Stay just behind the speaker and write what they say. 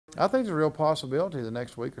I think there's a real possibility the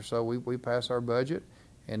next week or so we pass our budget,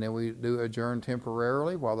 and then we do adjourn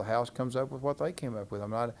temporarily while the House comes up with what they came up with.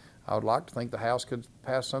 I would like to think the House could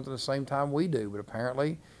pass something the same time we do, but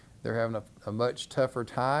apparently they're having a much tougher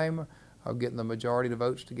time of getting the majority of the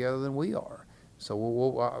votes together than we are.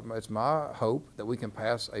 So it's my hope that we can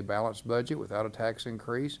pass a balanced budget without a tax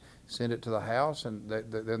increase, send it to the House, and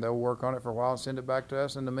then they'll work on it for a while and send it back to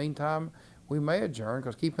us. In the meantime, we may adjourn,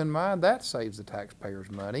 because keep in mind that saves the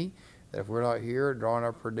taxpayers money. That if we're not here drawing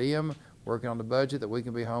our per diem, working on the budget, that we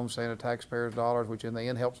can be home saving the taxpayers dollars, which in the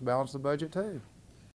end helps balance the budget too.